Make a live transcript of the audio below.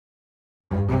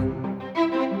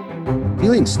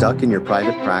Feeling stuck in your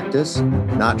private practice?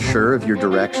 Not sure of your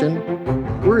direction?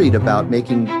 Worried about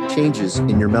making changes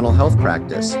in your mental health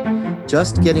practice?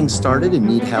 Just getting started and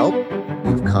need help?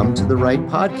 You've come to the right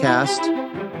podcast.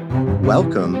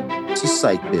 Welcome to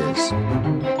PsychBiz.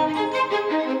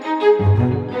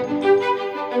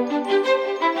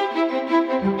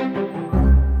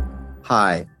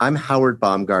 Hi, I'm Howard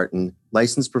Baumgarten,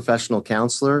 licensed professional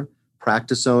counselor,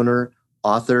 practice owner,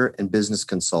 author, and business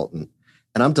consultant.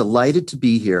 And I'm delighted to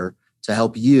be here to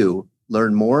help you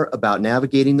learn more about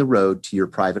navigating the road to your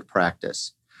private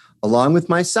practice. Along with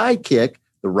my sidekick,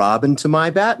 the Robin to my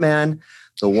Batman,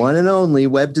 the one and only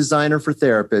web designer for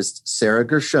therapists, Sarah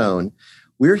Gershon,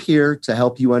 we're here to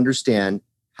help you understand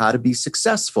how to be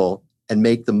successful and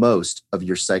make the most of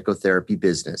your psychotherapy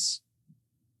business.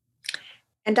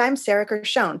 And I'm Sarah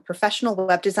Gershon, professional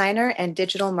web designer and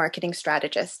digital marketing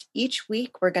strategist. Each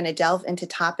week, we're going to delve into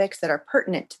topics that are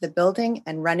pertinent to the building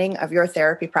and running of your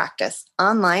therapy practice,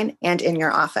 online and in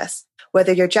your office.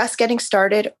 Whether you're just getting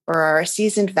started or are a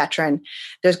seasoned veteran,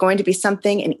 there's going to be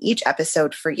something in each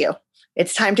episode for you.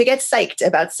 It's time to get psyched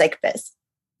about PsychBiz.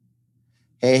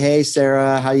 Hey,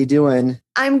 Sarah, how you doing?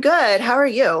 I'm good. How are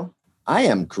you? I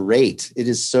am great. It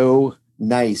is so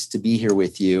nice to be here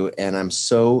with you, and I'm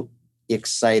so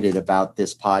excited about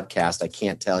this podcast. I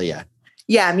can't tell you.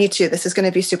 Yeah, me too. This is going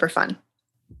to be super fun.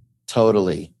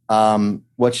 Totally.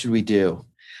 What should we do?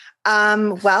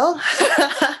 Well,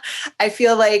 I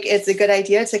feel like it's a good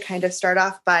idea to kind of start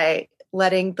off by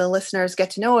letting the listeners get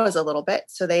to know us a little bit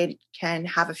so they can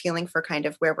have a feeling for kind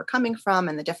of where we're coming from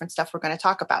and the different stuff we're going to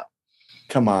talk about.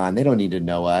 Come on, they don't need to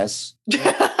know us.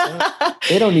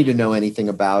 They don't need to know anything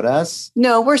about us.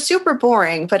 No, we're super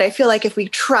boring, but I feel like if we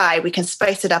try, we can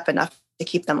spice it up enough to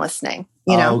keep them listening.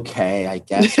 You know? Okay, I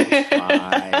guess we'll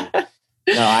try.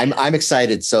 No, I'm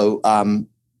excited. So,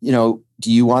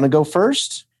 do you want to go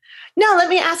first? No, let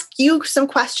me ask you some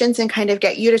questions and kind of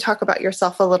get you to talk about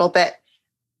yourself a little bit,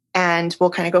 and we'll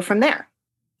kind of go from there.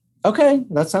 Okay,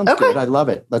 that sounds good. I love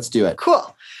it. Let's do it.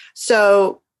 Cool.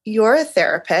 So you're a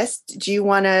therapist. Do you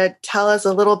want to tell us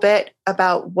a little bit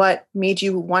about what made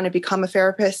you want to become a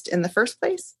therapist in the first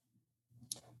place?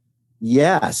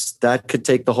 Yes, that could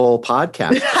take the whole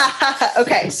podcast.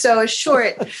 Okay, so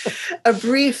a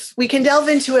brief, we can delve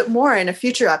into it more in a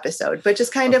future episode, but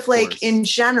just kind of like in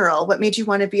general, what made you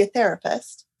want to be a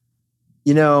therapist?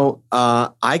 You know,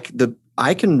 I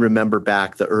can remember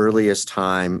back the earliest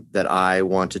time that I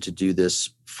wanted to do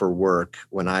this for work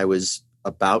when I was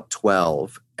about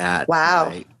 12 at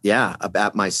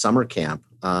my summer camp.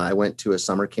 I went to a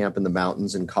summer camp in the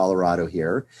mountains in Colorado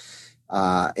here.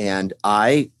 And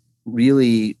I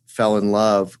really fell in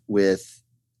love with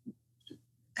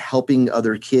helping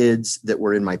other kids that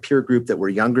were in my peer group that were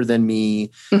younger than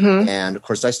me. Mm-hmm. And of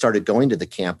course, I started going to the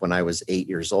camp when I was 8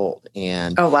 years old.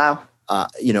 And oh, wow. I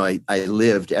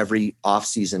lived every off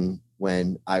season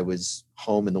when I was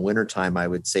home in the wintertime. I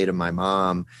would say to my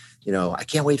mom, I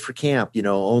can't wait for camp,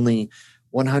 only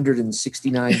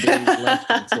 169 days left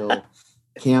until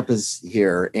camp is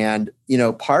here. And,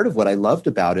 part of what I loved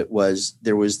about it was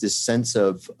there was this sense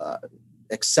of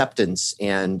acceptance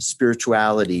and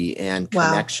spirituality and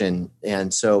connection. Wow.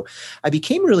 And so I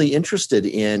became really interested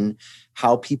in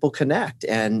how people connect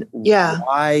and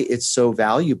why it's so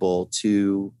valuable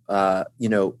to,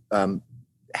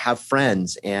 have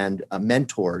friends and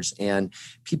mentors and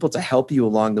people to help you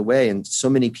along the way. And so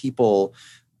many people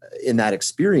in that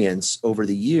experience over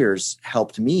the years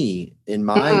helped me in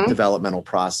my developmental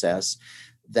process,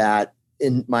 that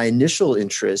in my initial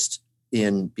interest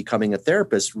in becoming a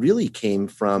therapist really came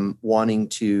from wanting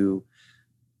to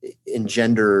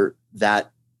engender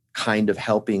that kind of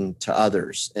helping to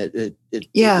others. It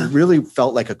really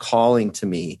felt like a calling to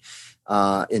me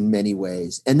in many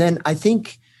ways. And then I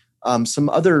think some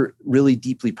other really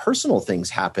deeply personal things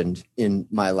happened in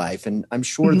my life. And I'm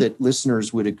sure that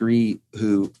listeners would agree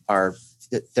who are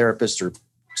therapists or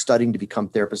studying to become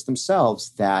therapists themselves,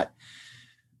 that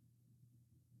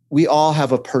we all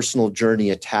have a personal journey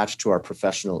attached to our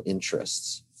professional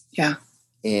interests. Yeah.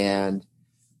 And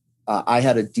I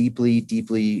had a deeply,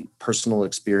 deeply personal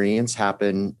experience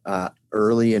happen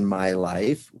early in my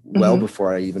life, well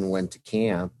before I even went to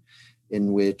camp,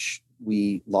 in which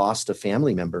we lost a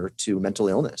family member to mental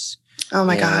illness. Oh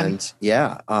my God.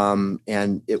 Yeah.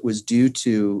 And it was due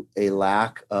to a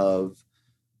lack of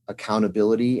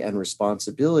accountability and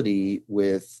responsibility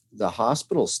with the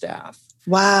hospital staff.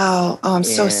 Wow. Oh, I'm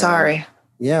so sorry.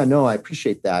 Yeah, no, I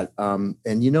appreciate that. And,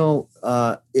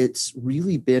 it's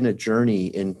really been a journey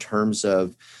in terms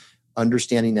of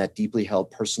understanding that deeply held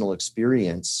personal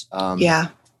experience. And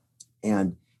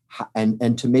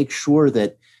to make sure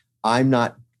that I'm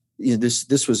not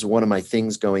this was one of my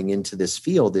things going into this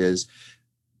field is,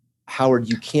 Howard,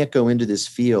 you can't go into this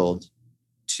field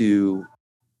to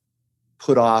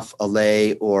put off,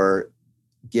 allay, or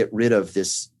get rid of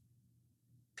this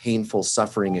painful,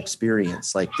 suffering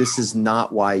experience. Like, this is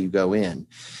not why you go in.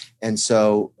 And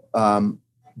so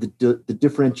the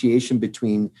differentiation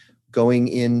between going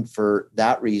in for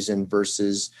that reason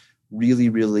versus really,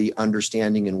 really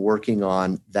understanding and working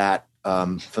on that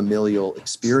familial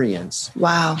experience.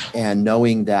 Wow. And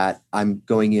knowing that I'm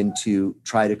going in to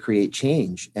try to create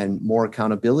change and more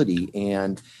accountability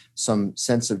and some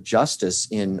sense of justice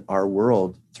in our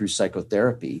world through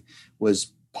psychotherapy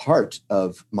was part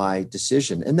of my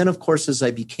decision. And then, of course, as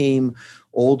I became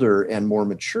older and more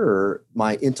mature,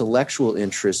 my intellectual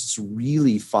interests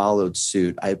really followed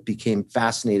suit. I became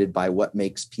fascinated by what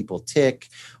makes people tick,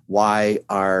 why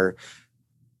are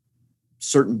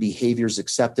certain behaviors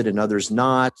accepted and others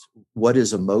not, what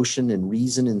is emotion and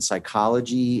reason in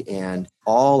psychology, and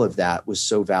all of that was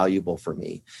so valuable for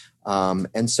me.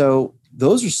 And so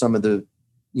those are some of the,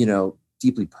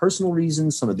 deeply personal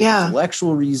reasons, some of the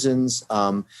intellectual reasons.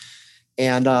 So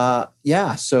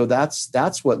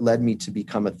that's what led me to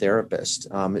become a therapist.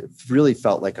 It really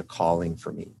felt like a calling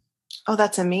for me. Oh,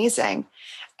 that's amazing.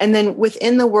 And then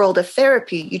within the world of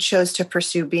therapy, you chose to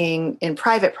pursue being in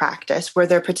private practice. Were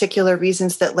there particular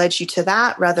reasons that led you to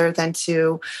that rather than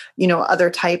to,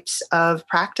 other types of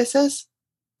practices?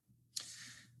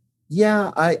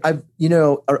 Yeah, I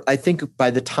think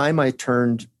by the time I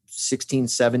turned 16,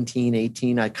 17,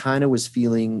 18, I kind of was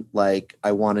feeling like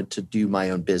I wanted to do my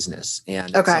own business.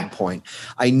 And at some point,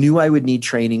 I knew I would need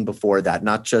training before that,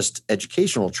 not just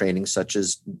educational training, such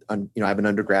as, I have an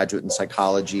undergraduate in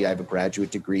psychology. I have a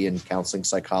graduate degree in counseling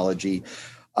psychology.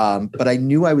 But I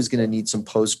knew I was going to need some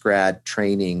post-grad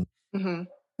training,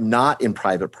 not in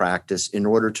private practice, in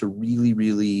order to really,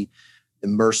 really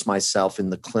immerse myself in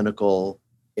the clinical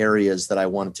areas that I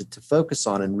wanted to focus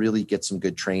on and really get some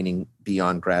good training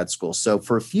beyond grad school. So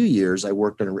for a few years, I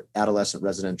worked in an adolescent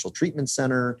residential treatment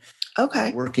center,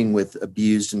 working with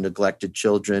abused and neglected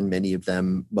children.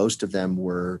 Most of them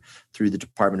were through the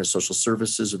Department of Social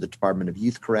Services or the Department of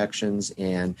Youth Corrections.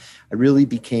 And I really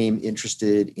became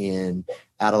interested in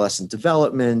adolescent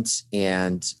development,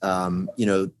 and,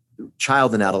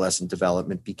 child and adolescent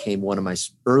development became one of my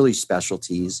early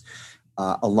specialties.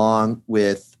 Along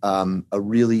with a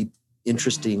really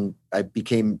interesting, I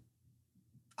became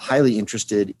highly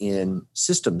interested in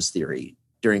systems theory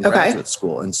during graduate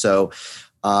school. And so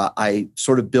I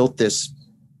sort of built this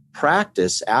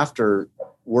practice after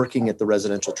working at the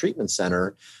residential treatment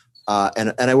center.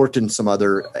 And I worked in some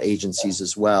other agencies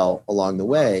as well along the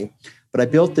way. But I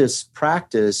built this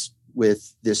practice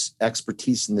with this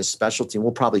expertise in this specialty. And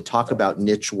we'll probably talk about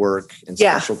niche work and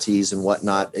specialties and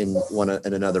whatnot in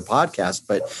another podcast.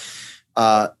 But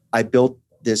I built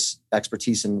this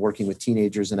expertise in working with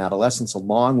teenagers and adolescents,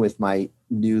 along with my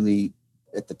newly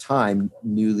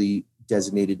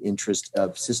designated interest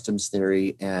of systems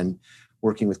theory and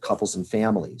working with couples and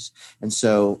families. And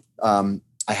so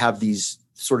I have these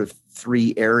sort of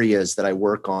three areas that I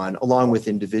work on, along with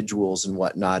individuals and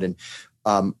whatnot. And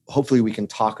hopefully we can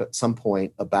talk at some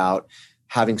point about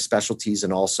having specialties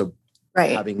and also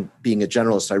being a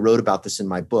generalist. I wrote about this in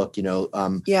my book,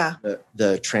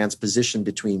 the transposition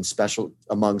between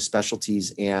among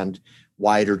specialties and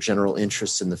wider general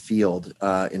interests in the field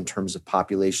in terms of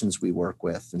populations we work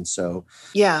with. And so,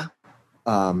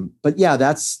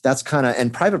 that's kind of,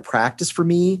 and private practice for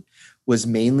me was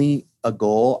mainly a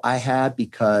goal I had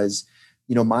because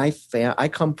I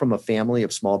come from a family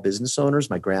of small business owners.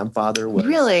 My grandfather was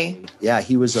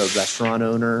he was a restaurant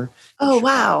owner. Oh,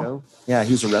 wow. Yeah,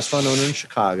 he was a restaurant owner in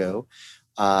Chicago.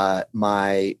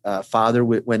 My father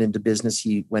went into business.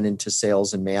 He went into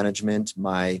sales and management.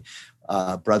 My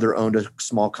brother owned a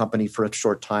small company for a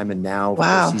short time, and now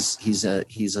he's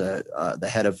the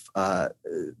head of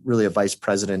really a vice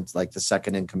president, like the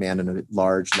second in command in a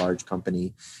large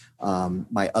company.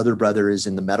 My other brother is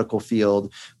in the medical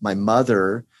field. My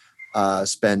mother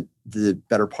spent the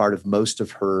better part of most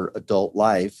of her adult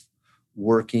life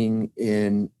working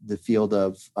in the field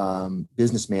of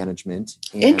business management.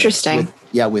 Interesting.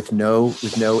 With no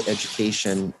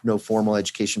education, no formal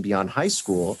education beyond high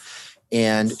school.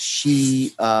 And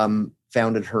she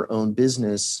founded her own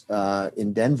business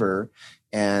in Denver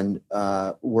and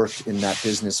worked in that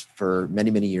business for many,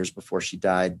 many years before she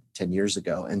died 10 years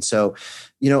ago. And so,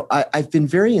 I've been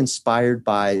very inspired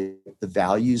by the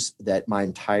values that my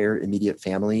entire immediate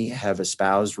family have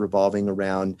espoused, revolving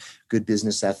around good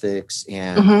business ethics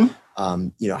and,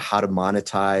 how to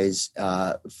monetize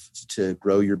to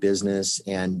grow your business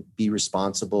and be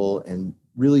responsible and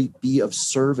really be of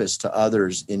service to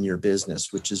others in your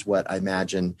business, which is what I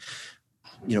imagine,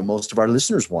 most of our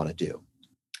listeners want to do.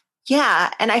 Yeah.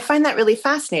 And I find that really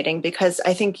fascinating because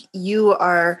I think you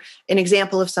are an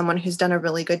example of someone who's done a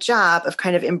really good job of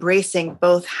kind of embracing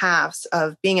both halves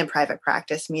of being in private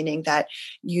practice, meaning that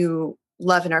you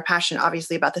love and are passionate,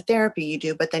 obviously, about the therapy you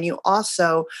do, but then you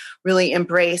also really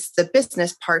embrace the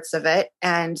business parts of it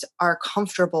and are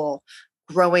comfortable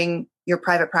growing your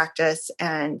private practice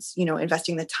and,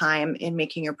 investing the time in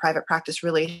making your private practice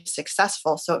really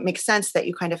successful. So it makes sense that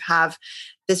you kind of have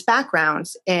this background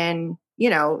in,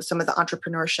 some of the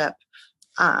entrepreneurship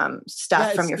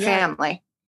stuff from your family.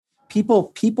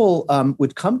 People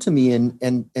would come to me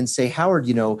and say, Howard,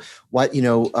 what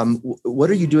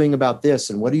are you doing about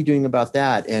this? And what are you doing about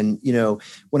that? And,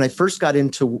 when I first got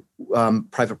into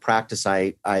private practice,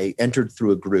 I entered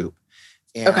through a group.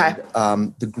 And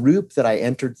the group that I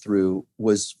entered through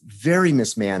was very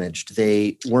mismanaged.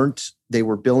 They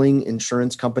were billing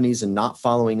insurance companies and not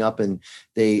following up. And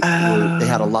they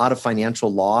had a lot of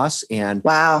financial loss and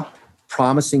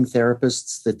promising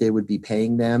therapists that they would be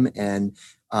paying them and,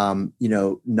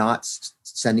 not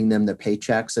sending them their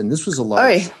paychecks. And this was a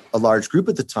large group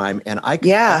at the time. And I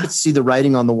could see the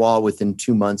writing on the wall within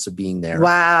 2 months of being there.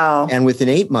 Wow. And within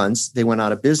 8 months, they went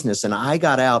out of business. And I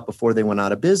got out before they went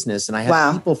out of business. And I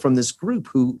had people from this group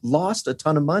who lost a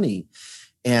ton of money.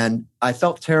 And I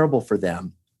felt terrible for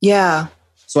them. Yeah.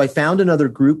 So I found another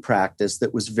group practice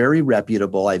that was very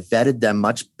reputable. I vetted them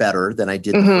much better than I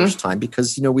did the first time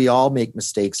because, we all make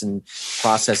mistakes in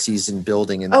processes and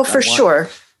building. And sure.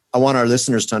 I want our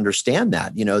listeners to understand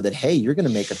that, that, hey, you're going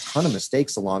to make a ton of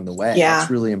mistakes along the way. Yeah.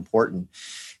 That's really important.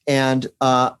 And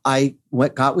I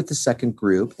got with the second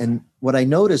group. And what I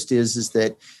noticed is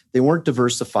that they weren't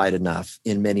diversified enough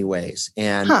in many ways.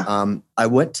 And I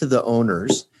went to the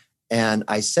owners and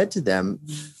I said to them,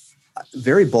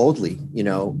 very boldly,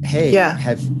 hey,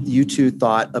 have you two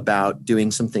thought about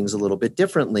doing some things a little bit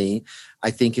differently?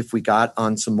 I think if we got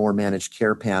on some more managed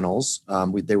care panels,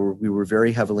 we were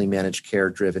very heavily managed care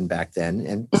driven back then.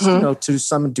 And, to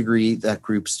some degree, that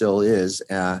group still is.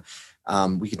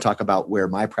 We can talk about where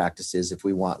my practice is if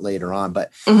we want later on.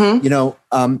 But,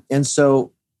 and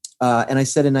so, and I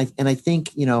said, and I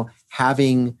think,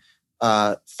 having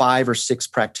 5 or 6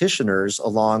 practitioners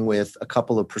along with a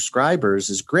couple of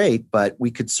prescribers is great, but we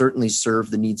could certainly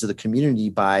serve the needs of the community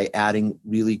by adding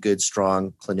really good,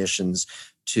 strong clinicians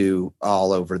to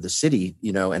all over the city,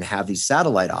 and have these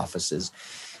satellite offices.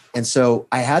 And so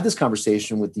I had this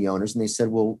conversation with the owners and they said,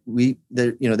 well,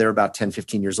 they're about 10,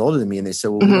 15 years older than me. And they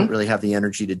said, well, we don't really have the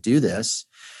energy to do this.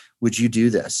 Would you do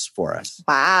this for us?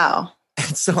 Wow.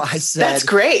 And so I said, that's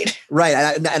great. Right.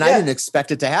 And I didn't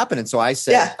expect it to happen. And so I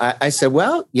said, I said,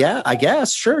 well, yeah, I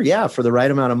guess. Sure. Yeah. For the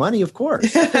right amount of money, of course.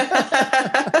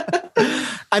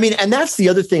 I mean, and that's the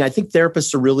other thing. I think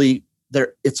therapists are really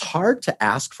there. It's hard to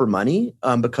ask for money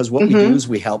because what we do is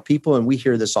we help people, and we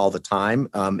hear this all the time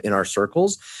in our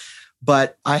circles.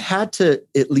 But I had to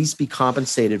at least be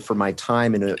compensated for my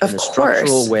time in a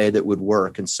structural way that would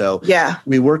work. And so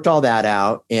we worked all that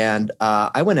out. And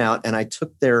I went out and I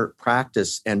took their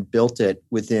practice and built it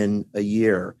within a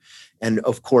year. And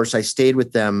of course, I stayed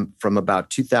with them from about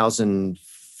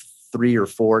 2003 or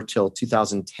 4 till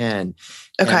 2010.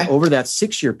 Okay. And over that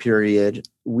 6-year period,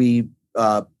 we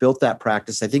built that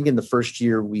practice. I think in the first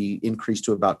year, we increased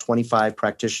to about 25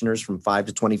 practitioners, from 5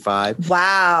 to 25.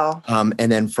 Wow.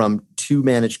 And then from 2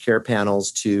 managed care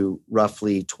panels to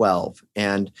roughly 12.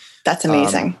 And that's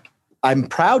amazing. I'm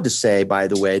proud to say, by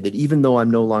the way, that even though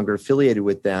I'm no longer affiliated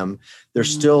with them, they're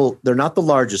not the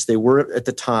largest. They were at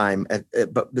the time,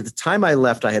 but at the time I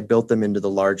left, I had built them into the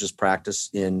largest practice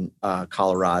in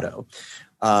Colorado.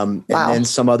 And then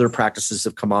some other practices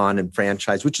have come on and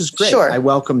franchise, which is great. Sure. I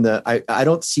welcome I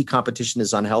don't see competition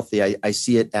as unhealthy. I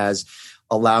see it as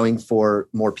allowing for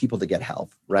more people to get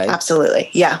help, right? Absolutely.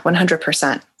 Yeah,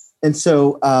 100%. And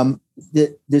so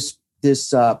this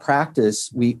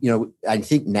practice, I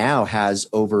think now has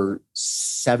over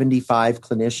 75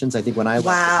 clinicians. I think when I left,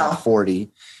 it had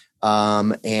 40.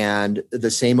 And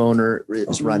the same owner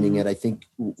is running it. I think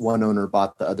one owner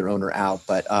bought the other owner out,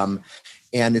 but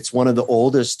and it's one of the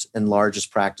oldest and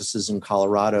largest practices in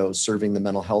Colorado, serving the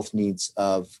mental health needs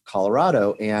of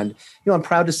Colorado. And, I'm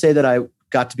proud to say that I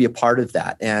got to be a part of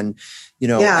that. And,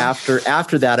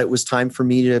 after that, it was time for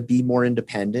me to be more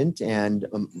independent. And,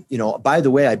 by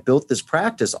the way, I built this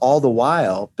practice all the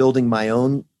while building my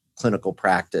own clinical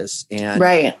practice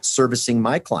and servicing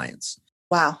my clients.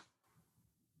 Wow.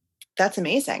 That's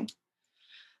amazing.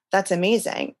 That's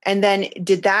amazing. And then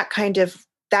did that kind of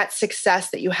that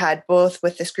success that you had both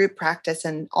with this group practice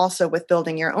and also with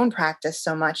building your own practice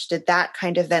so much, did that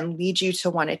kind of then lead you to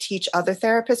want to teach other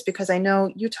therapists? Because I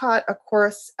know you taught a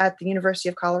course at the University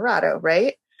of Colorado,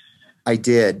 right? I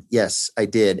did. Yes, I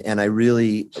did. And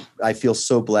I feel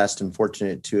so blessed and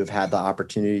fortunate to have had the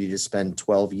opportunity to spend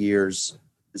 12 years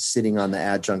sitting on the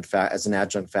as an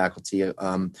adjunct faculty,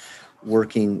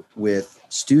 working with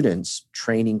students,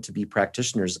 training to be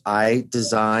practitioners. I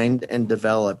designed and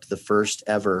developed the first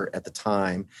ever at the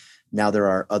time. Now there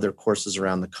are other courses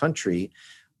around the country,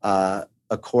 a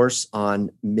course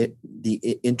on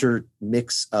the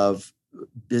intermix of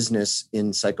business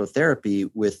in psychotherapy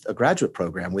with a graduate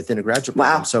program within a graduate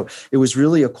program. So it was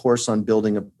really a course on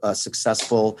building a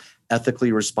successful,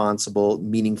 ethically responsible,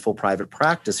 meaningful private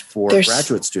practice for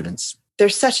graduate students.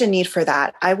 There's such a need for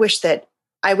that. I wish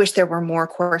there were more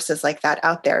courses like that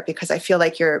out there, because I feel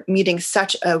like you're meeting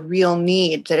such a real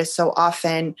need that is so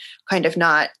often kind of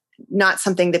not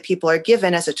something that people are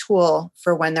given as a tool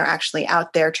for when they're actually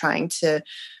out there trying to,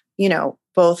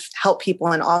 both help people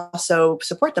and also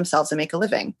support themselves and make a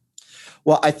living.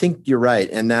 Well, I think you're right.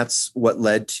 And that's what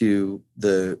led to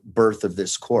the birth of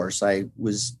this course. I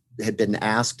had been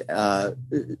asked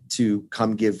to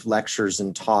come give lectures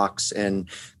and talks and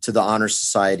to the Honor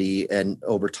Society and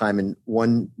over time. And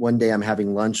one day I'm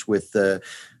having lunch with a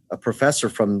professor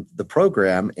from the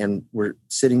program, and we're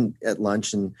sitting at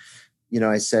lunch, and,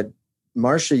 I said,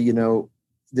 Marcia,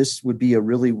 this would be a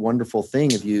really wonderful thing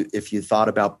if you thought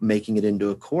about making it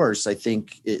into a course. I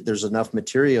think there's enough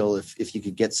material if you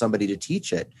could get somebody to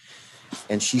teach it.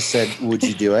 And she said, would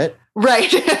you do it?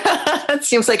 Right. That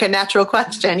seems like a natural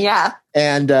question. Yeah.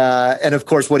 And of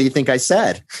course, what do you think I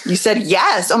said? You said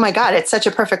yes. Oh my God, it's such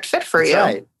a perfect fit for you.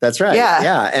 Right. That's right. Yeah.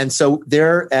 Yeah. And so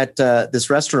there at this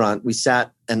restaurant, we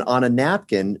sat, and on a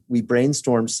napkin, we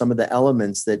brainstormed some of the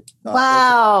elements that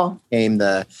became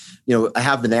I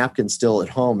have the napkin still at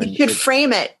home. And you could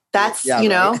frame it. That's,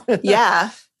 right.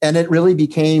 Yeah. And it really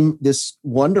became this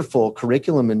wonderful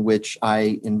curriculum in which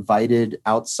I invited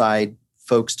outside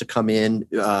folks to come in.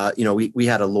 We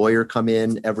had a lawyer come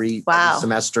in every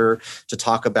semester to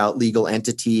talk about legal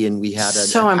entity, and we had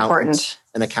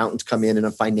an accountant come in and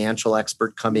a financial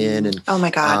expert come in. And oh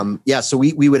my God. So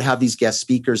we would have these guest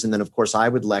speakers, and then of course I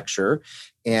would lecture,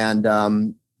 and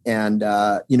of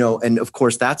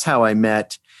course that's how I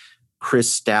met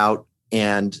Chris Stout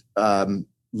and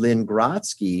Lynn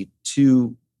Grotsky,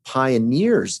 two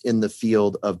pioneers in the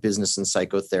field of business and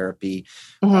psychotherapy,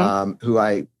 who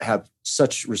I have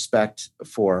such respect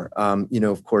for.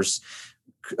 Of course,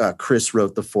 Chris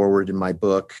wrote the foreword in my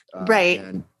book. Right.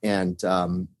 And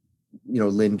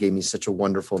Lynn gave me such a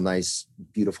wonderful, nice,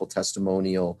 beautiful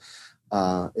testimonial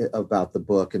about the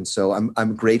book. And so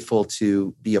I'm grateful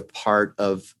to be a part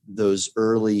of those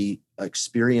early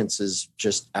experiences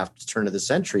just after the turn of the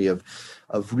century of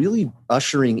really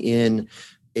ushering in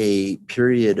a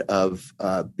period of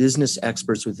business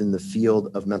experts within the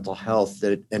field of mental health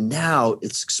and now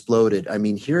it's exploded. I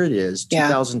mean, here it is,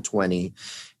 2020,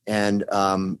 and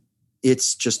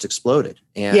it's just exploded.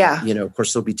 And, of course,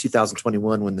 it'll be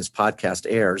 2021 when this podcast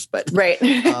airs, but right.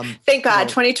 Thank God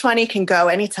 2020 can go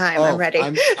anytime. I'm ready.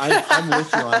 I'm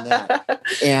with you on that.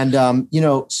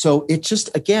 And, so it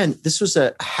just, again, this was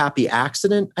a happy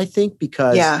accident, I think,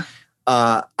 because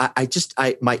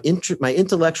my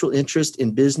intellectual interest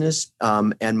in business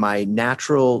and my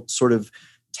natural sort of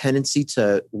tendency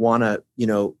to want to,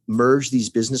 merge these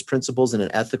business principles in an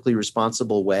ethically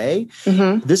responsible way.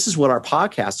 Mm-hmm. This is what our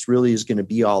podcast really is going to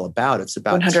be all about. It's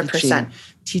about 100%.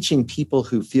 Teaching people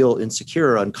who feel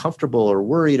insecure or uncomfortable or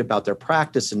worried about their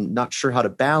practice and not sure how to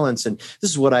balance. And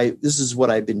this is what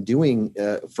I've been doing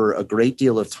for a great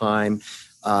deal of time.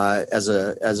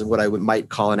 As what I might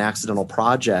call an accidental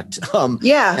project.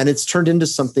 And it's turned into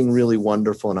something really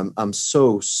wonderful. And I'm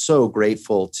so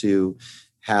grateful to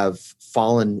have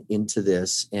fallen into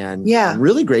this, and I'm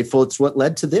really grateful. It's what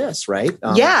led to this, right?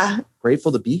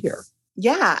 Grateful to be here.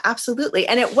 Yeah, absolutely.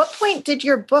 And at what point did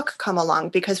your book come along?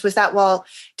 Because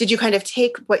did you kind of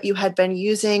take what you had been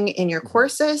using in your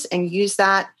courses and use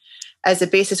that as a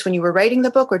basis when you were writing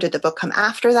the book, or did the book come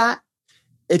after that?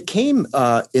 It came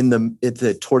toward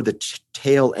the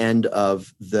tail end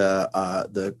of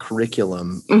the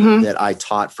curriculum that I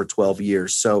taught for 12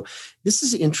 years. So this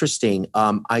is interesting.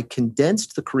 I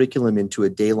condensed the curriculum into a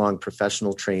day-long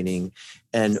professional training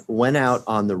and went out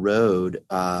on the road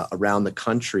around the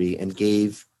country and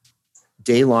gave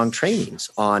day-long trainings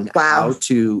on how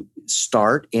to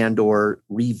start and or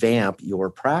revamp your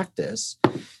practice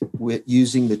with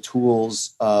using the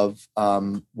tools of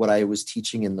what I was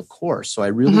teaching in the course. So I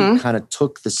really kind of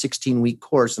took the 16-week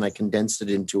course and I condensed it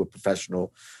into a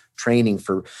professional training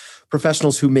for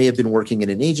professionals who may have been working in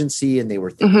an agency and they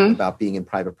were thinking about being in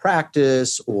private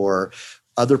practice, or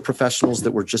other professionals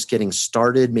that were just getting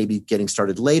started, maybe getting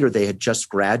started later. They had just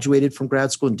graduated from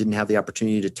grad school and didn't have the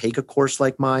opportunity to take a course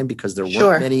like mine because there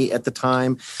weren't many at the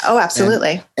time. Oh,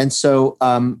 absolutely. And so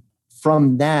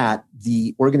from that,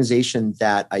 the organization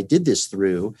that I did this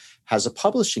through has a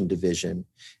publishing division.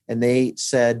 And they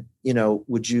said,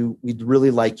 we'd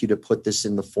really like you to put this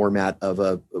in the format of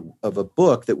a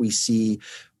book that we see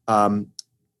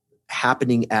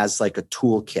happening as like a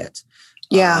toolkit.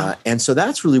 Yeah. And so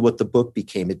that's really what the book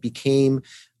became. It became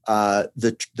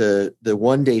the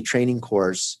one-day training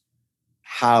course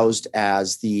housed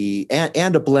as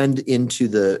and a blend into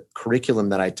the curriculum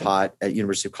that I taught at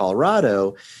University of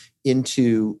Colorado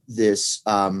into this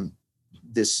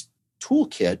this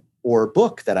toolkit or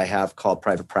book that I have called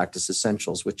Private Practice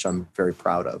Essentials, which I'm very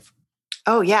proud of.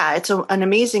 Oh, yeah. It's an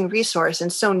amazing resource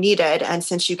and so needed. And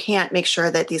since you can't make sure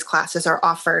that these classes are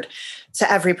offered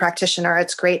to every practitioner,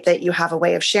 it's great that you have a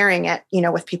way of sharing it,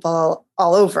 with people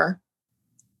all over.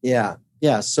 Yeah.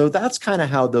 Yeah. So that's kind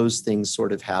of how those things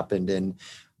sort of happened. And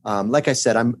like I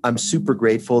said, I'm super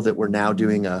grateful that we're now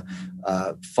doing a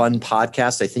fun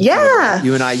podcast. I think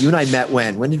you and I met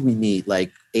when did we meet?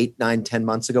 Like 8, 9, 10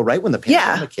 months ago, right? When the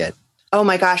pandemic hit. Oh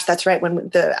my gosh, that's right.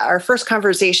 When our first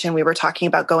conversation, we were talking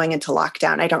about going into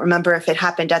lockdown. I don't remember if it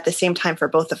happened at the same time for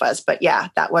both of us, but yeah,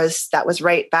 that was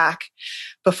right back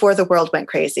before the world went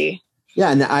crazy. Yeah,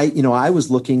 and I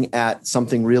was looking at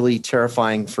something really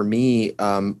terrifying for me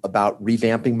about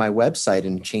revamping my website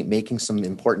and making some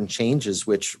important changes,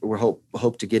 which we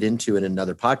hope to get into in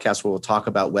another podcast where we'll talk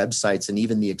about websites and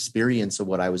even the experience of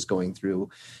what I was going through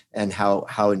and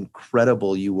how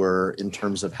incredible you were in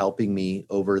terms of helping me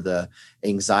over the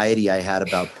anxiety I had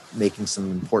about making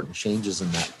some important changes in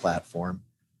that platform.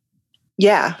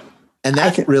 Yeah, and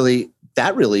that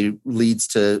really leads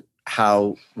to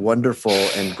how wonderful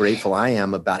and grateful I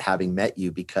am about having met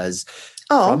you, because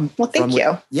thank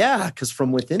you. Yeah, because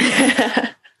from within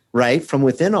that, right? From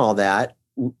within all that,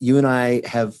 you and I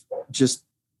have just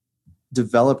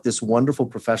developed this wonderful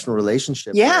professional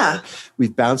relationship. Yeah.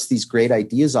 We've bounced these great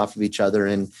ideas off of each other,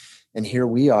 and here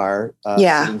we are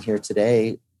sitting here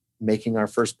today making our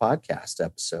first podcast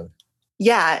episode.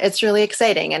 Yeah, it's really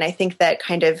exciting. And I think that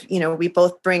kind of, we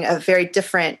both bring a very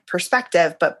different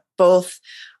perspective, but both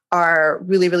are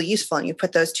really, really useful. And you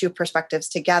put those two perspectives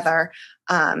together.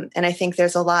 And I think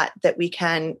there's a lot that we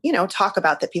can, talk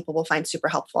about that people will find super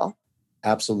helpful.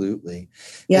 Absolutely.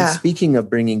 Yeah. And speaking of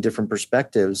bringing different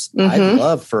perspectives, I'd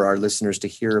love for our listeners to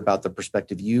hear about the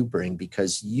perspective you bring,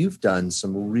 because you've done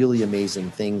some really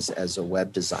amazing things as a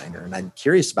web designer. And I'm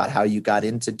curious about how you got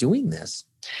into doing this.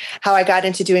 How I got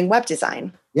into doing web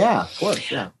design. Yeah, of course.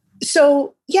 Yeah.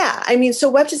 So, so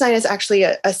web design is actually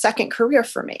a second career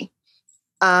for me.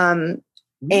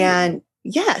 And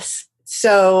yes,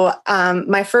 so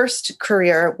my first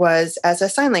career was as a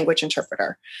sign language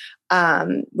interpreter,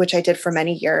 which I did for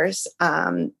many years.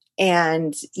 And,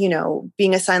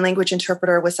 being a sign language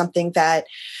interpreter was something that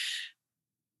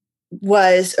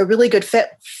was a really good fit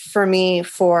for me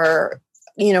for,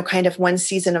 kind of one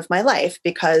season of my life,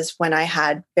 because when I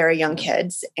had very young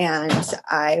kids and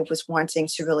I was wanting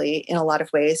to really, in a lot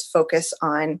of ways, focus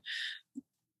on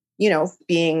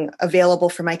being available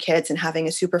for my kids and having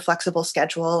a super flexible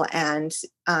schedule and,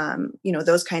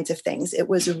 those kinds of things. It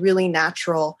was a really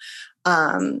natural,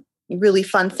 really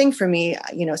fun thing for me,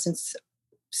 since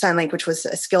sign language was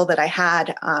a skill that I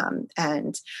had.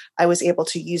 And I was able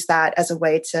to use that as a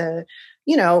way to,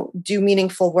 do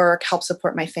meaningful work, help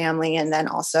support my family, and then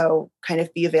also kind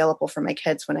of be available for my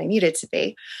kids when I needed to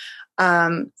be.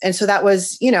 And so that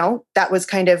was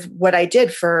kind of what I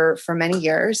did for many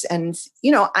years. And,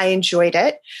 I enjoyed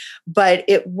it, but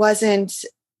it wasn't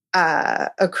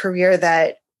a career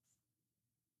that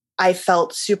I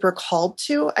felt super called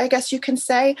to, I guess you can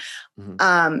say,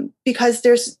 because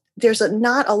there's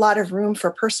not a lot of room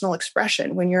for personal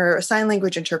expression. When you're a sign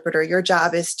language interpreter, your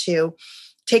job is to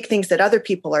take things that other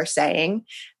people are saying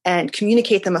and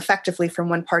communicate them effectively from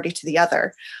one party to the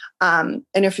other. And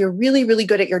if you're really, really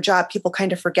good at your job, people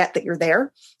kind of forget that you're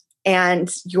there,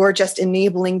 and you're just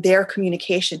enabling their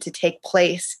communication to take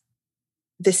place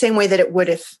the same way that it would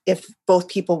if both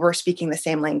people were speaking the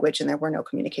same language and there were no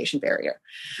communication barrier.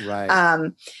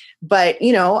 Right. But,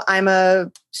 I'm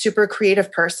a super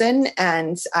creative person,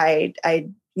 and I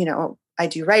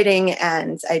do writing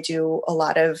and I do a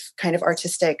lot of kind of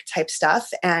artistic type stuff.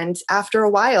 And after a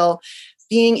while,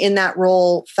 being in that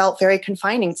role felt very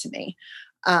confining to me.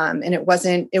 And it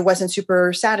wasn't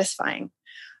super satisfying.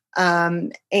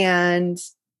 And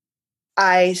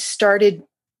I started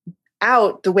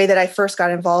out, the way that I first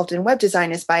got involved in web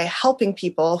design is by helping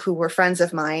people who were friends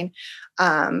of mine,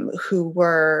 who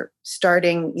were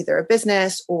starting either a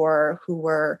business or who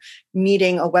were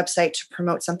needing a website to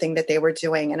promote something that they were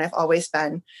doing. And I've always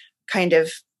been kind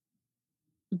of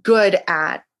good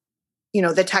at,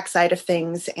 the tech side of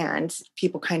things, and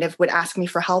people kind of would ask me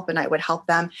for help and I would help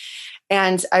them.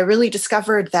 And I really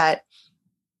discovered that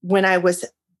when I was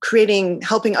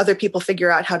helping other people figure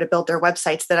out how to build their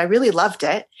websites, that I really loved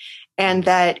it. And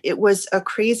that it was a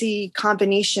crazy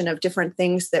combination of different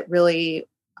things that really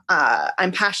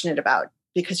I'm passionate about,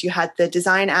 because you had the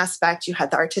design aspect, you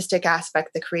had the artistic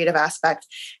aspect, the creative aspect,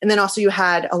 and then also you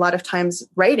had a lot of times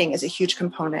writing is a huge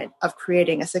component of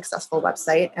creating a successful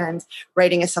website. And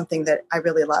writing is something that I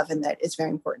really love and that is very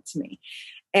important to me.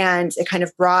 And it kind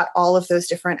of brought all of those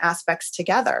different aspects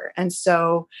together. And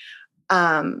so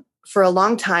for a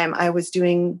long time, I was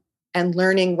doing and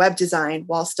learning web design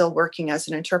while still working as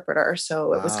an interpreter.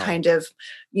 So it was kind of,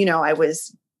 I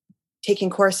was taking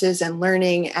courses and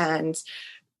learning and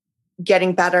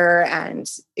getting better and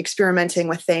experimenting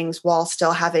with things while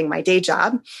still having my day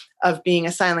job of being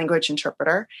a sign language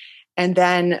interpreter. And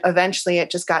then eventually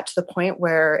it just got to the point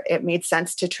where it made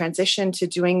sense to transition to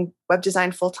doing web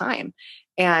design full time.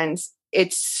 And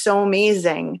it's so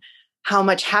amazing how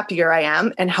much happier I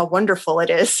am and how wonderful it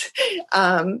is.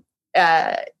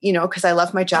 Because I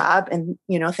love my job, and,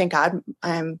 thank God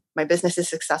my business is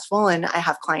successful and I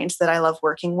have clients that I love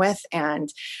working with, and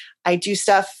I do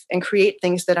stuff and create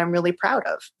things that I'm really proud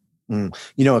of.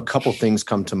 A couple things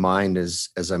come to mind as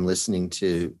I'm listening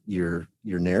to your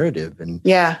narrative, and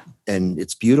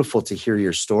it's beautiful to hear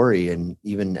your story. And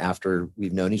even after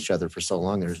we've known each other for so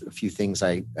long, there's a few things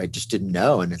I just didn't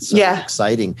know, and it's so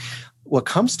exciting. What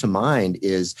comes to mind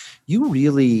is you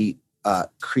really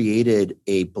created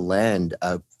a blend,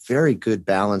 a very good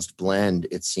balanced blend,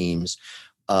 it seems,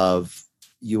 of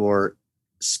your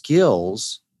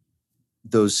skills,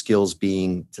 those skills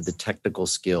being to the technical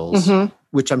skills,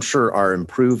 which I'm sure are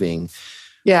improving,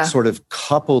 sort of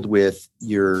coupled with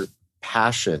your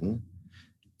passion,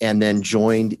 and then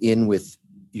joined in with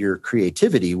your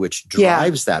creativity, which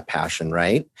drives that passion,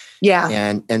 right? Yeah.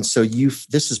 And so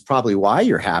this is probably why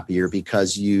you're happier,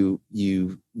 because you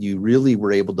really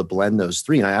were able to blend those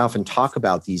three. And I often talk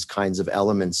about these kinds of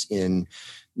elements in,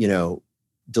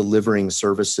 delivering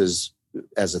services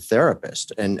as a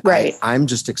therapist. And I'm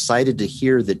just excited to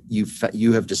hear that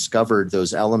you have discovered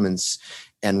those elements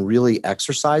and really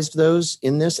exercised those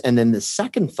in this. And then the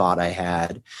second thought I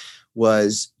had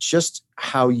was just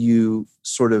how you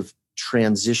sort of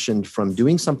transitioned from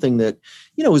doing something that,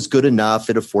 was good enough.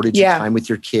 It afforded you time with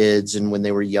your kids and when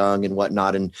they were young and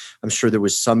whatnot. And I'm sure there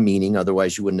was some meaning,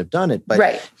 otherwise you wouldn't have done it,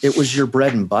 but it was your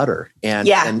bread and butter. And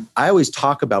I always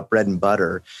talk about bread and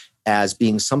butter as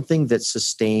being something that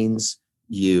sustains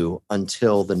you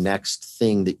until the next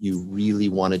thing that you really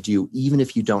want to do, even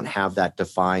if you don't have that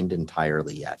defined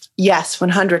entirely yet. Yes,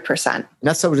 100%. And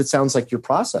that's what it sounds like your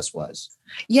process was.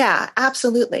 Yeah,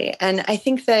 absolutely. And I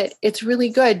think that it's really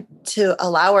good to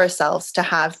allow ourselves to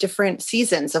have different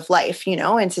seasons of life,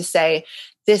 and to say,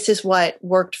 this is what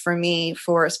worked for me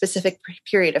for a specific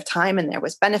period of time, and there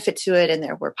was benefit to it, and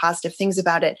there were positive things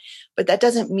about it. But that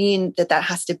doesn't mean that that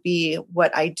has to be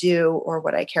what I do or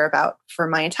what I care about for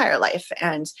my entire life.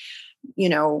 And,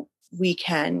 we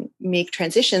can make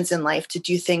transitions in life to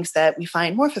do things that we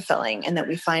find more fulfilling and that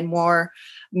we find more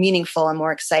meaningful and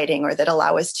more exciting, or that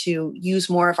allow us to use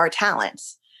more of our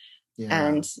talents.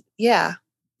 And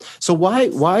So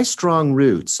why Strong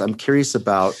Roots? I'm curious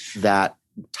about that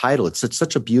title. It's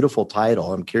such a beautiful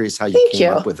title. I'm curious how you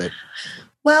came up with it.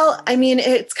 Well, I mean,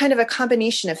 it's kind of a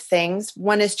combination of things.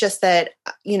 One is just that,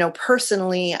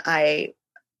 personally, I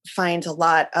find a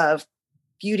lot of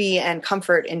beauty and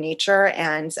comfort in nature,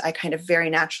 and I kind of very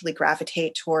naturally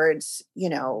gravitate towards,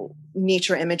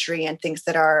 nature imagery and things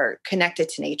that are connected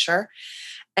to nature.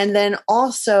 And then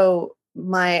also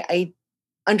my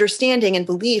understanding and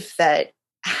belief that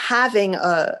having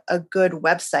a good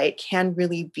website can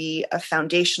really be a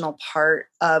foundational part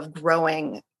of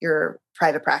growing your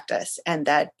private practice. And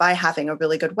that by having a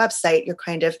really good website, you're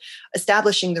kind of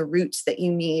establishing the roots that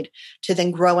you need to then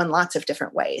grow in lots of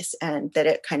different ways. And that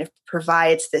it kind of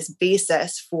provides this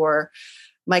basis for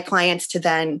my clients to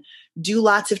then do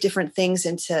lots of different things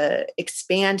and to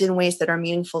expand in ways that are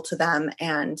meaningful to them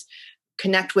and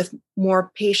connect with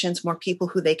more patients, more people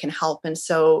who they can help. And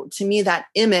so to me, that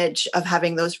image of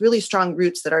having those really strong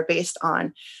roots that are based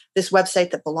on this website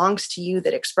that belongs to you,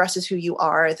 that expresses who you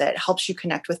are, that helps you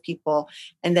connect with people,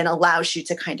 and then allows you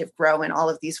to kind of grow in all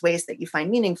of these ways that you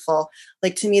find meaningful.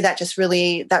 Like, to me, that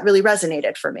really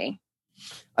resonated for me.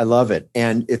 I love it.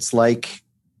 And it's like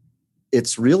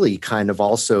it's really kind of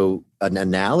also an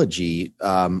analogy,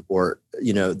 or,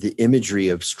 the imagery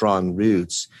of strong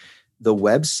roots. The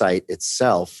website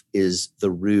itself is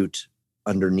the root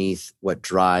underneath what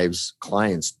drives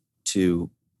clients to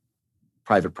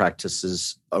private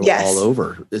practices all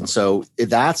over. And so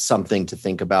that's something to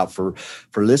think about for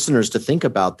listeners to think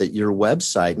about, that your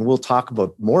website, and we'll talk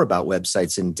more about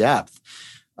websites in depth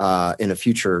in a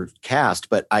future cast.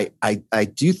 But I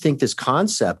do think this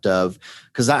concept of,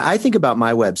 because I think about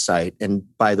my website, and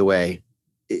by the way,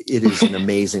 it is an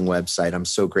amazing website. I'm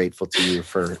so grateful to you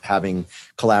for having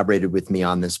collaborated with me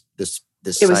on this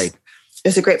site. It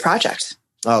was a great project.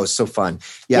 Oh, it's so fun.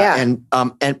 Yeah.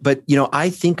 But I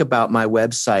think about my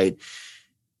website.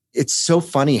 It's so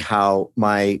funny how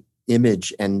my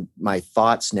image and my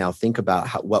thoughts now think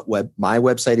about what my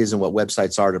website is and what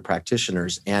websites are to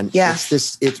practitioners. And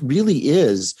it really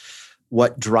is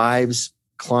what drives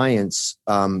clients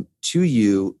to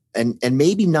you. And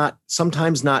maybe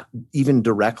sometimes not even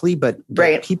directly, but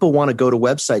people want to go to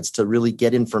websites to really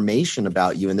get information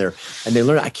about you, and they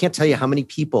learn. I can't tell you how many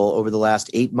people over the last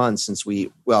 8 months since we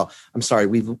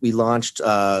launched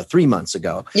 3 months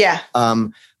ago. Yeah.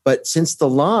 But since the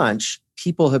launch,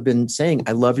 people have been saying,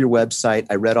 "I love your website.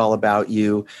 I read all about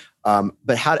you."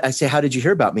 But how did you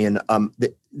hear about me? And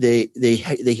they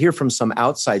hear from some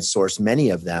outside source. Many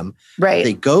of them,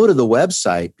 they go to the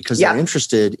website because they're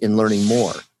interested in learning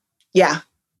more. Yeah,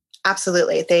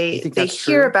 absolutely. They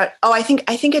hear about, I think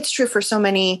it's true for so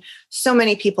many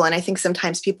people. And I think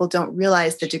sometimes people don't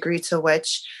realize the degree to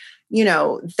which,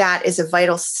 that is a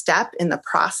vital step in the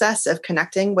process of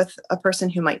connecting with a person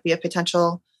who might be a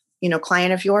potential,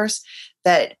 client of yours,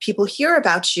 that people hear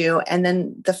about you. And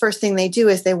then the first thing they do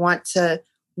is they want to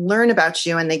learn about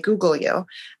you, and they Google you.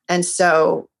 And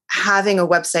so having a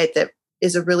website that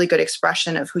is a really good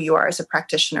expression of who you are as a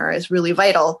practitioner is really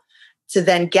vital to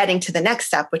then getting to the next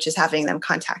step, which is having them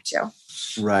contact you.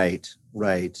 Right,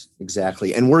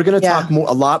 exactly. And we're going to talk a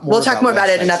lot more. We'll talk more about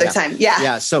it another time. Yeah.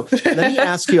 Yeah. So let me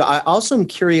ask you, I also am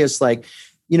curious,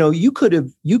 you could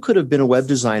have been a web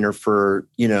designer for,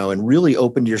 and really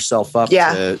opened yourself up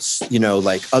to,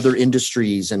 other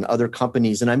industries and other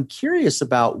companies. And I'm curious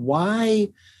about why.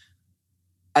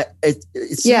 It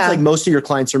seems like most of your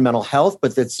clients are mental health,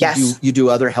 but you do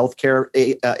other healthcare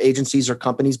agencies or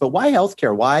companies. But why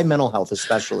healthcare? Why mental health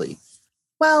especially?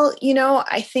 Well,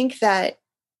 I think that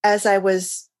as I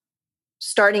was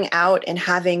starting out and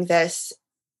having this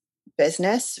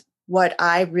business, what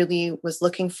I really was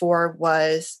looking for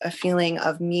was a feeling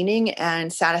of meaning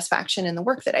and satisfaction in the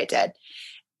work that I did.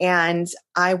 And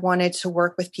I wanted to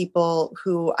work with people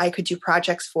who I could do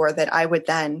projects for that I would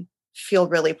then feel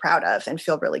really proud of and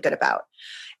feel really good about.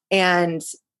 And,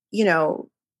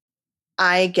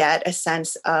 I get a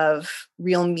sense of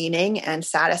real meaning and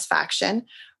satisfaction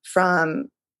from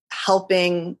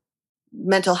helping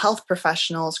mental health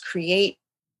professionals create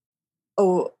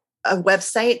a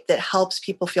website that helps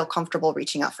people feel comfortable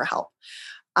reaching out for help.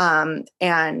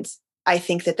 And I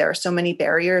think that there are so many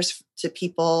barriers to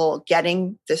people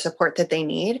getting the support that they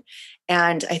need.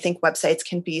 And I think websites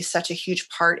can be such a huge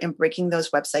part in breaking those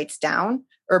websites down,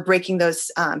 or breaking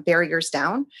those barriers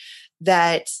down,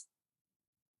 that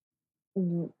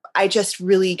I just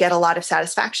really get a lot of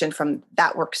satisfaction from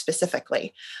that work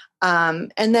specifically.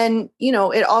 And then,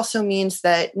 it also means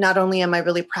that not only am I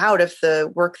really proud of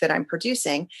the work that I'm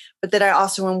producing, but that I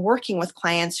also am working with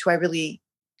clients who I really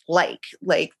like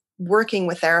working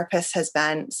with therapists has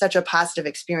been such a positive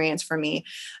experience for me.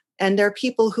 And there are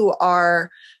people who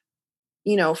are,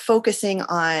 focusing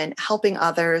on helping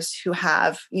others who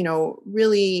have,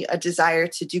 really a desire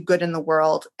to do good in the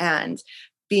world, and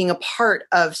being a part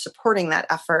of supporting that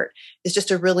effort is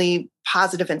just a really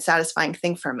positive and satisfying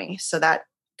thing for me. So that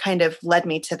kind of led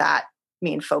me to that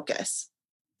main focus.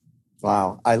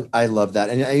 Wow. I love that.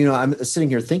 And, I'm sitting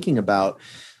here thinking about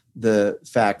the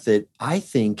fact that I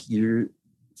think you're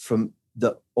from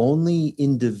the only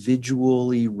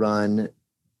individually run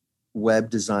web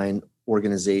design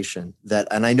organization that,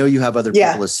 and I know you have other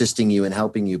people assisting you and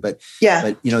helping you, but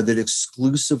that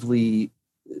exclusively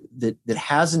that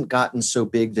hasn't gotten so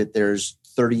big that there's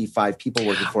 35 people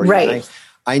working for you. Right.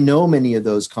 I know many of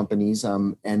those companies,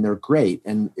 and they're great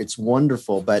and it's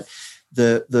wonderful, but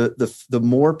the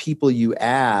more people you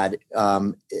add,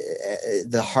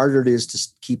 the harder it is to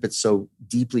keep it so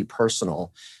deeply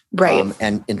personal. Right.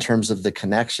 And in terms of the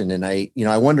connection. And I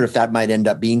wonder if that might end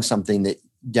up being something that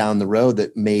down the road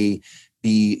that may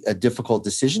be a difficult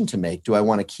decision to make. Do I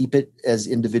want to keep it as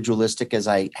individualistic as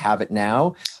I have it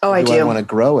now? Oh, I do. I want to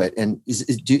grow it? And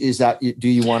do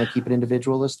you want to keep it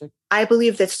individualistic? I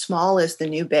believe that small is the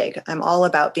new big. I'm all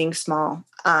about being small.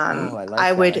 I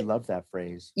love that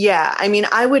phrase. Yeah. I mean,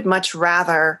 I would much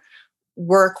rather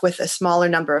work with a smaller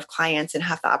number of clients and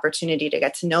have the opportunity to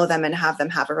get to know them and have them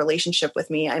have a relationship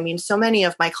with me. I mean, so many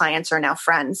of my clients are now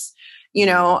friends,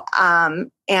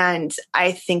 and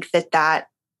I think that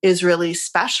is really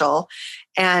special.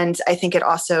 And I think it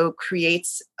also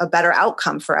creates a better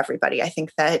outcome for everybody. I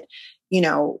think that,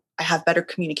 I have better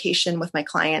communication with my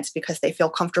clients because they feel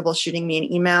comfortable shooting me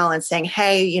an email and saying,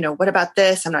 hey, what about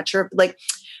this? I'm not sure. Like,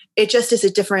 it just is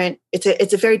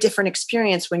it's a very different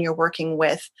experience when you're working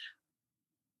with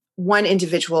one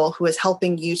individual who is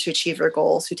helping you to achieve your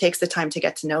goals, who takes the time to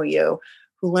get to know you,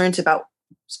 who learns about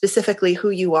specifically who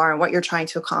you are and what you're trying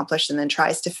to accomplish, and then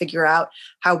tries to figure out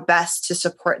how best to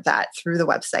support that through the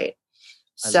website.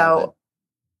 So,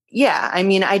 yeah, I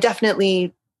mean, I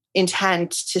definitely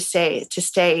intend to stay,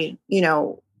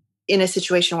 in a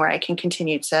situation where I can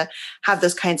continue to have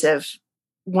those kinds of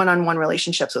one-on-one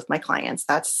relationships with my clients.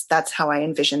 That's how I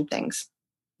envision things.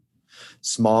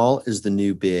 Small is the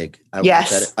new big. I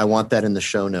want that in the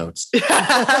show notes.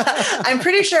 I'm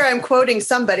pretty sure I'm quoting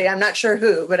somebody. I'm not sure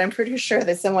who, but I'm pretty sure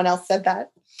that someone else said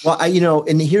that. Well,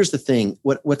 and here's the thing.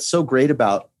 What's so great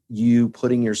about you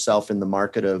putting yourself in the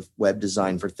market of web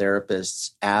design for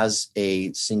therapists as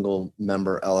a single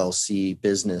member LLC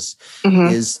business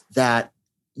is that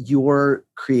you're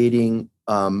creating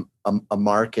a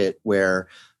market where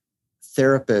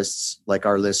therapists like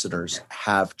our listeners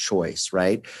have choice,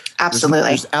 right? Absolutely.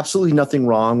 There's absolutely nothing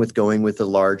wrong with going with a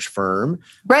large firm,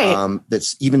 right?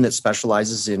 that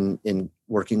specializes in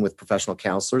working with professional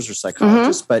counselors or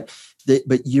psychologists. But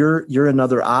you're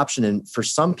another option, and for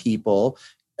some people,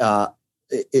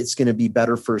 it's going to be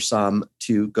better for some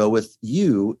to go with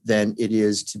you than it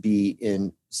is to be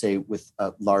in, say, with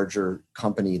a larger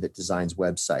company that designs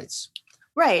websites.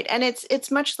 Right. And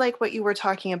it's much like what you were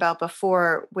talking about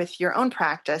before with your own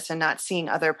practice, and not seeing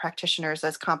other practitioners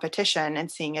as competition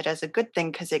and seeing it as a good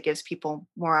thing because it gives people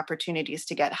more opportunities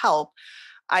to get help.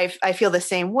 I feel the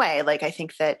same way. Like, I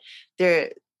think that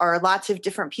there are lots of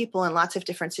different people in lots of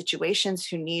different situations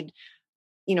who need,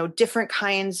 different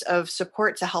kinds of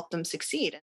support to help them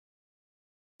succeed.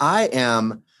 I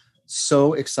am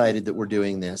so excited that we're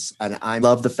doing this. And I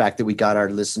love the fact that we got our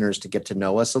listeners to get to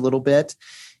know us a little bit.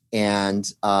 And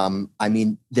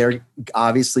they're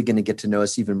obviously going to get to know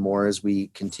us even more as we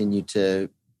continue to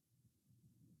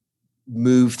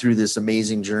move through this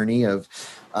amazing journey of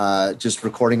just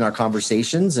recording our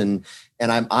conversations. And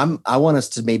I want us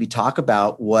to maybe talk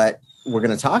about what we're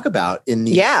going to talk about in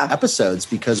these episodes,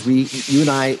 because you and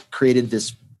I created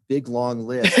this big long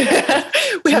list.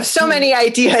 We have so many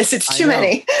ideas. It's too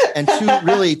many, and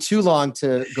too long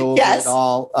to go over it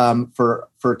all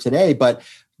for today. But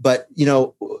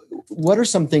what are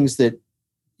some things that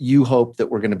you hope that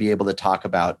we're going to be able to talk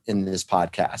about in this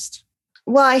podcast?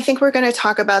 Well, I think we're going to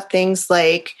talk about things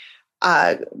like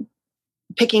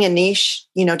picking a niche,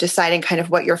 deciding kind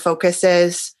of what your focus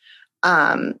is,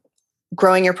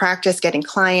 growing your practice, getting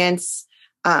clients,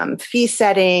 fee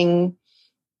setting,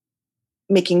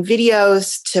 making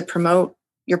videos to promote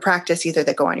your practice, either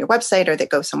that go on your website or that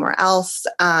go somewhere else.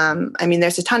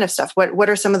 There's a ton of stuff. What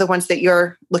are some of the ones that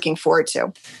you're looking forward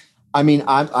to? I'm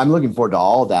looking forward to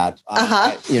all of that.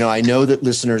 I know that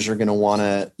listeners are going to want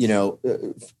to,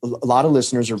 a lot of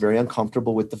listeners are very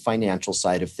uncomfortable with the financial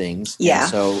side of things. Yeah. And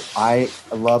so I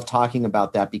love talking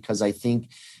about that, because I think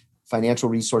financial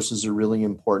resources are really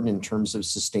important in terms of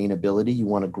sustainability. You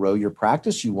want to grow your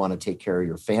practice. You want to take care of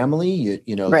your family.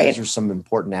 Right. These are some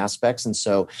important aspects. And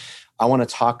so I want to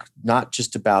talk not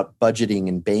just about budgeting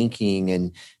and banking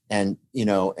and I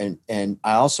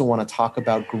also want to talk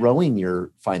about growing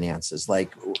your finances.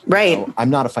 Like, right. I'm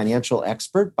not a financial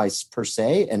expert per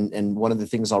se. And one of the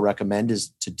things I'll recommend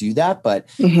is to do that, but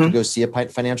to go see a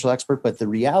financial expert. But the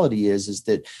reality is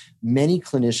that many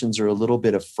clinicians are a little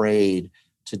bit afraid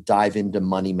to dive into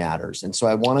money matters. And so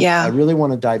I really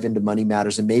want to dive into money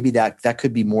matters. And maybe that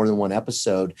could be more than one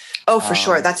episode. Oh, for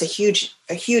sure. That's a huge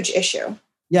issue.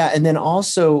 Yeah. And then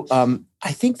also,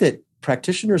 I think that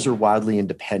practitioners are wildly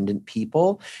independent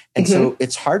people. And so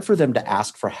it's hard for them to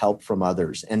ask for help from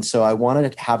others. And so I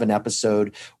wanted to have an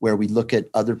episode where we look at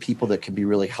other people that can be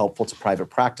really helpful to private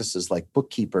practices, like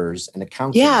bookkeepers and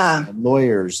accountants and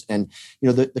lawyers, and,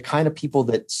 the kind of people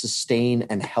that sustain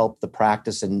and help the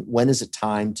practice. And when is it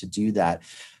time to do that?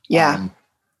 Yeah.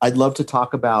 I'd love to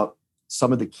talk about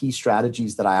some of the key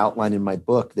strategies that I outline in my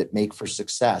book that make for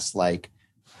success, like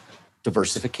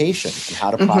diversification and how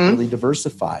to properly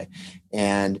diversify.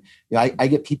 And I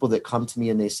get people that come to me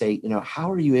and they say,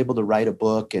 how are you able to write a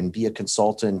book and be a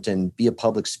consultant and be a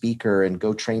public speaker and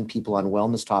go train people on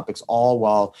wellness topics all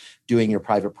while doing your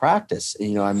private practice?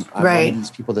 I'm one of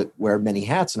these people that wear many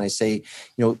hats, and I say,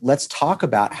 let's talk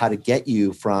about how to get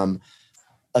you from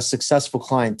a successful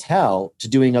clientele to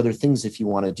doing other things if you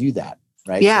want to do that.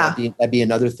 Right. Yeah. So that'd be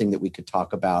another thing that we could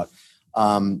talk about.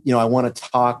 I want to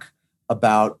talk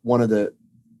about one of the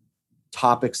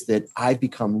topics that I've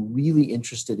become really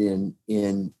interested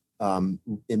in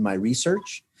my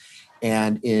research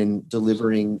and in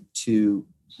delivering to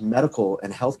medical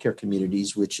and healthcare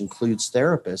communities, which includes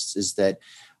therapists, is that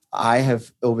I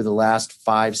have over the last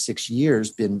 5-6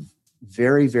 years been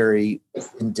very, very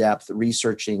in-depth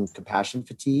researching compassion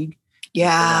fatigue.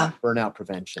 Yeah. Burnout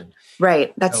prevention.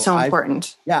 Right. That's so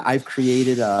important. I've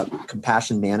created a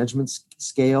compassion management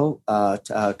scale,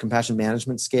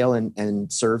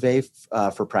 and survey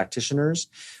for practitioners.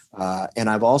 And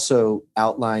I've also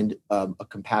outlined a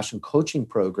compassion coaching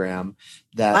program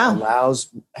that allows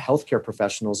healthcare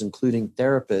professionals, including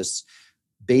therapists,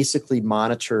 basically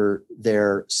monitor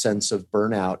their sense of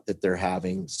burnout that they're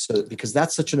having. So, because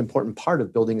that's such an important part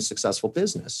of building a successful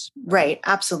business. Right.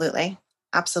 Absolutely.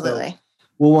 Absolutely. So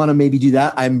we'll want to maybe do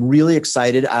that. I'm really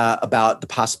excited about the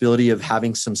possibility of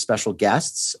having some special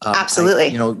guests. Absolutely.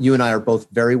 You and I are both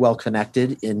very well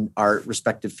connected in our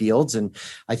respective fields. And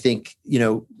I think,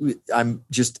 we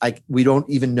don't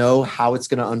even know how it's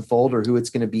going to unfold or who it's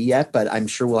going to be yet, but I'm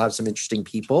sure we'll have some interesting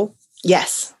people.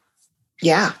 Yes.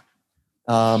 Yeah.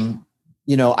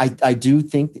 I do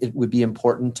think it would be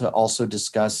important to also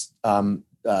discuss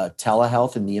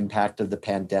telehealth and the impact of the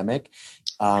pandemic.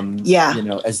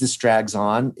 As this drags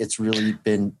on, it's really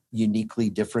been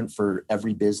uniquely different for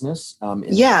every business. So I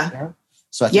think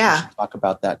we should talk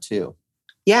about that too.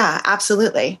 Yeah,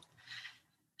 absolutely.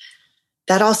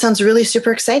 That all sounds really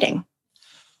super exciting.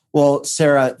 Well,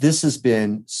 Sarah, this has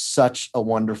been such a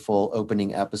wonderful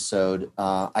opening episode.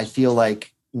 I feel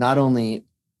like not only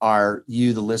are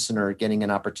you, the listener, getting an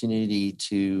opportunity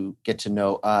to get to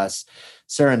know us,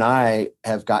 Sarah and I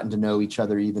have gotten to know each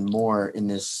other even more in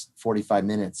this 45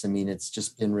 minutes. I mean, it's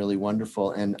just been really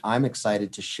wonderful. And I'm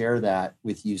excited to share that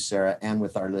with you, Sarah, and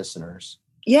with our listeners.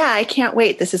 Yeah, I can't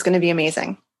wait. This is going to be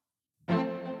amazing.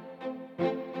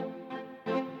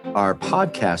 Our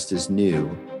podcast is new,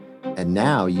 and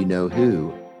now you know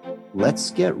who.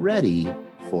 Let's get ready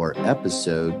for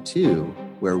episode 2,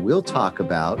 where we'll talk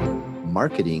about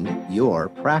marketing your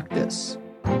practice.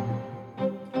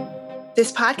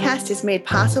 This podcast is made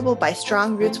possible by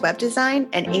Strong Roots Web Design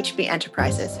and HB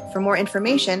Enterprises. For more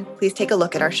information, please take a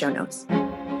look at our show notes.